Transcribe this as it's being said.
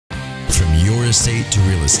estate to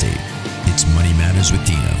real estate. It's Money Matters with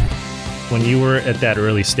Dino. When you were at that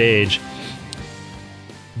early stage,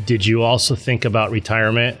 did you also think about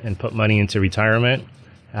retirement and put money into retirement?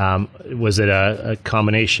 Was it a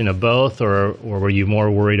combination of both, or were you more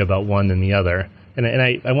worried about one than the other? And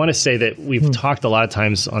I want to say that we've talked a lot of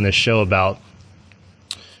times on this show about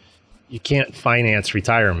you can't finance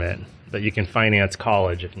retirement, but you can finance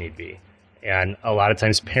college if need be. And a lot of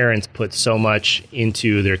times parents put so much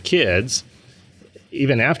into their kids,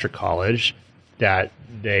 even after college, that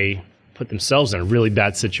they put themselves in a really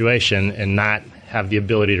bad situation and not have the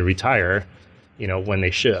ability to retire, when they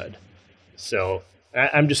should. So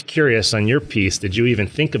I'm just curious on your piece, did you even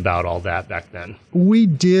think about all that back then? We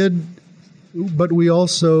did, but we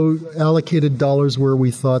also allocated dollars where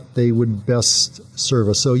we thought they would best serve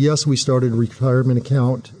us. So yes, we started a retirement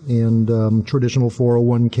account and traditional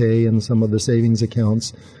 401k and some of the savings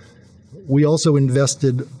accounts. We also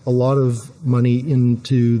invested a lot of money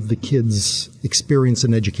into the kids' experience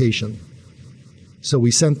and education. So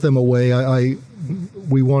we sent them away.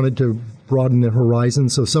 We wanted to broaden their horizon.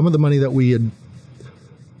 So some of the money that we had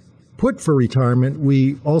put for retirement,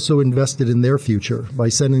 we also invested in their future by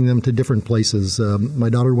sending them to different places. My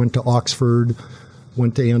daughter went to Oxford,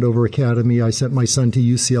 went to Andover Academy. I sent my son to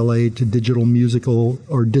UCLA to Digital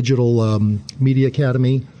Media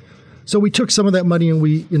Academy. So we took some of that money and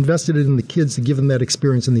we invested it in the kids to give them that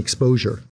experience and the exposure.